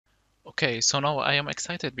Okay, so now I am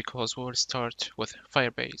excited because we will start with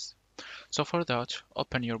Firebase. So for that,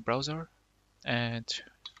 open your browser and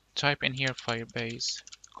type in here Firebase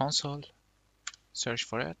console, search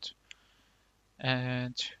for it,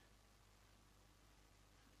 and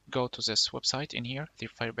go to this website in here, the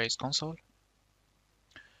Firebase console.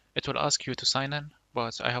 It will ask you to sign in,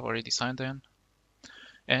 but I have already signed in.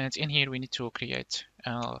 And in here we need to create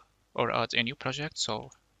or add a new project.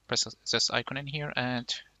 So press this icon in here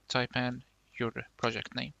and type in your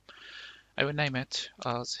project name. I will name it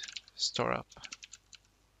as Store Up.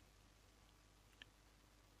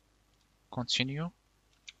 Continue.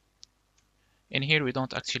 In here we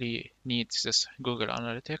don't actually need this Google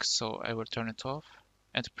Analytics, so I will turn it off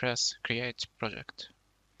and press Create Project.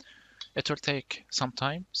 It will take some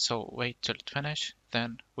time, so wait till it finishes,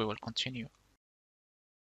 then we will continue.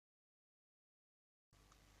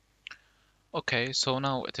 Okay, so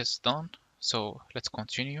now it is done, so let's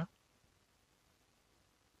continue.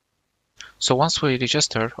 So once we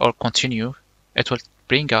register or continue, it will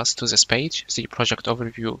bring us to this page, the project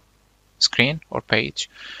overview screen or page,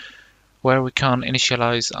 where we can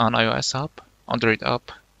initialize an iOS app, Android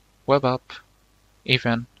app, web app,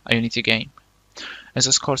 even a Unity game. In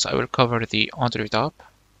this course, I will cover the Android app,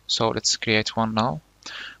 so let's create one now.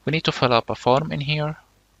 We need to fill up a form in here.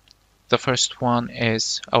 The first one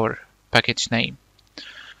is our package name.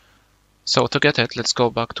 So to get it, let's go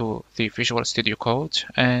back to the Visual Studio Code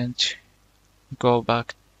and go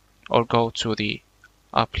back or go to the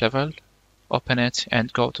app level, open it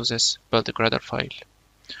and go to this build Gradle file.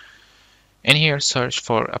 In here, search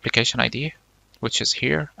for application ID, which is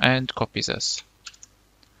here, and copy this.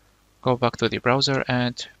 Go back to the browser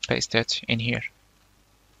and paste it in here.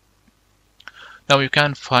 Now you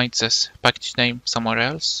can find this package name somewhere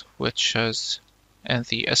else, which is in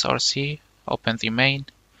the src. Open the main,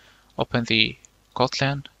 open the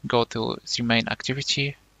Kotlin, go to the main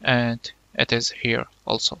activity, and it is here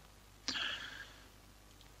also.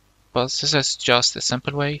 But this is just a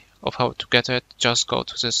simple way of how to get it. Just go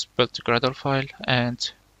to this build Gradle file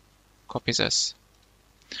and copy this.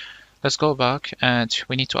 Let's go back and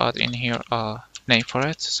we need to add in here a name for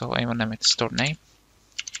it. So I will name it store name,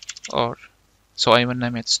 or so I will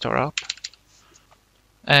name it store up.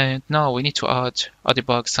 And now we need to add a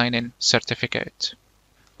debug sign-in certificate,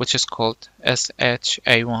 which is called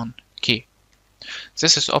SHA1 key.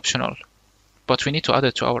 This is optional, but we need to add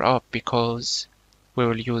it to our app because we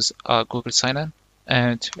will use a Google sign-in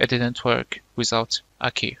and it didn't work without a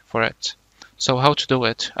key for it. So how to do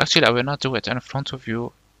it? Actually, I will not do it in front of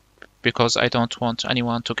you because I don't want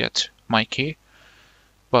anyone to get my key,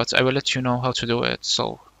 but I will let you know how to do it.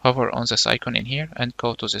 So hover on this icon in here and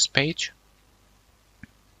go to this page.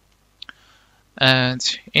 And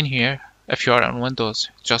in here, if you are on Windows,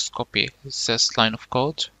 just copy this line of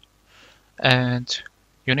code and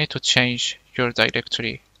you need to change your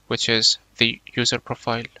directory, which is the user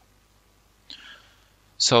profile.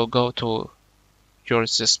 So go to your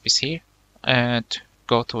this PC and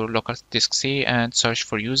go to local disk C and search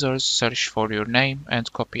for users, search for your name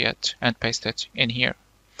and copy it and paste it in here.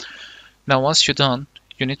 Now once you're done,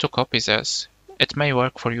 you need to copy this. It may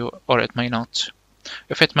work for you or it may not.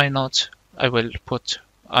 If it may not, I will put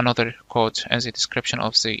another code in the description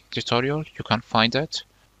of the tutorial. You can find it.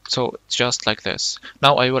 So just like this.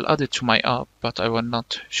 Now I will add it to my app, but I will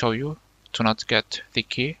not show you to not get the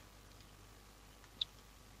key.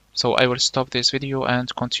 So I will stop this video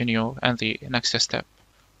and continue in the next step.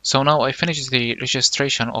 So now I finished the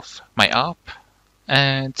registration of my app,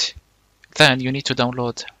 and then you need to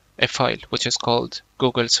download a file which is called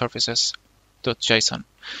Google Services.json.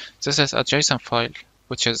 This is a JSON file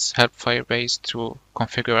which is help Firebase to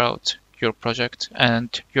configure out your project,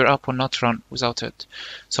 and your app will not run without it.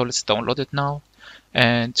 So let's download it now,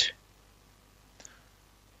 and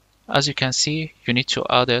as you can see, you need to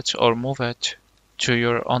add it or move it to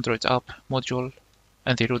your Android app module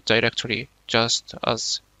and the root directory, just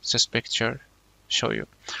as this picture show you.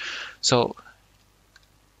 So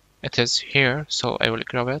it is here, so I will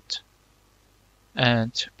grab it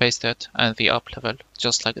and paste it at the app level,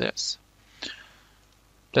 just like this.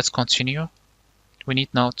 Let's continue. We need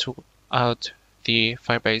now to add the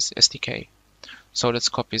Firebase Sdk. So let's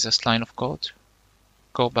copy this line of code.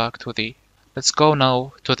 Go back to the, let's go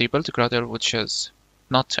now to the build Gradle, which is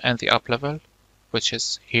not in the app level, which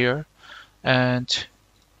is here, and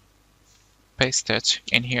paste it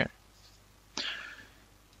in here.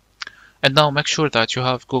 And now make sure that you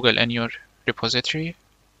have Google in your repository,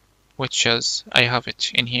 which is, I have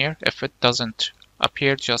it in here. If it doesn't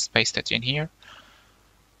appear, just paste it in here.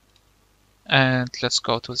 And let's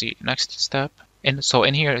go to the next step. So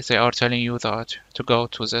in here, they are telling you that to go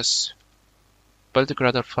to this build a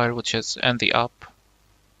Gradle file which is in the app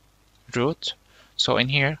root. So in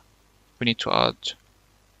here we need to add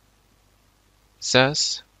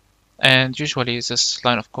this, and usually this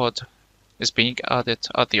line of code is being added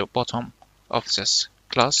at the bottom of this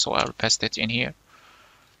class, so I'll paste it in here.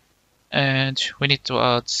 And we need to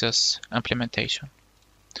add this implementation.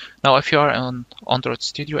 Now if you are on Android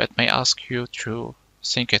Studio, it may ask you to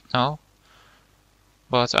sync it now,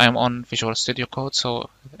 but I'm on Visual Studio Code, so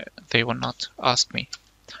they will not ask me.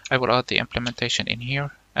 I will add the implementation in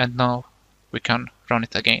here, and now we can run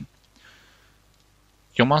it again.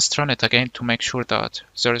 You must run it again to make sure that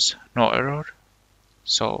there is no error.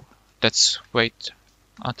 So let's wait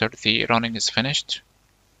until the running is finished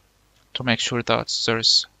to make sure that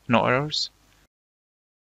there's no errors.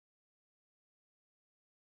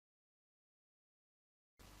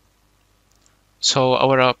 So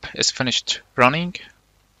our app is finished running,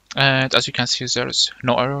 and as you can see there's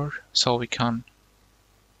no error, so we can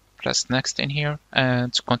press next in here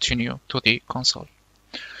and continue to the console.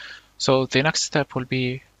 So the next step will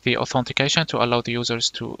be the authentication to allow the users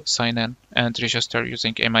to sign in and register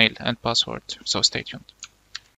using email and password, so stay tuned.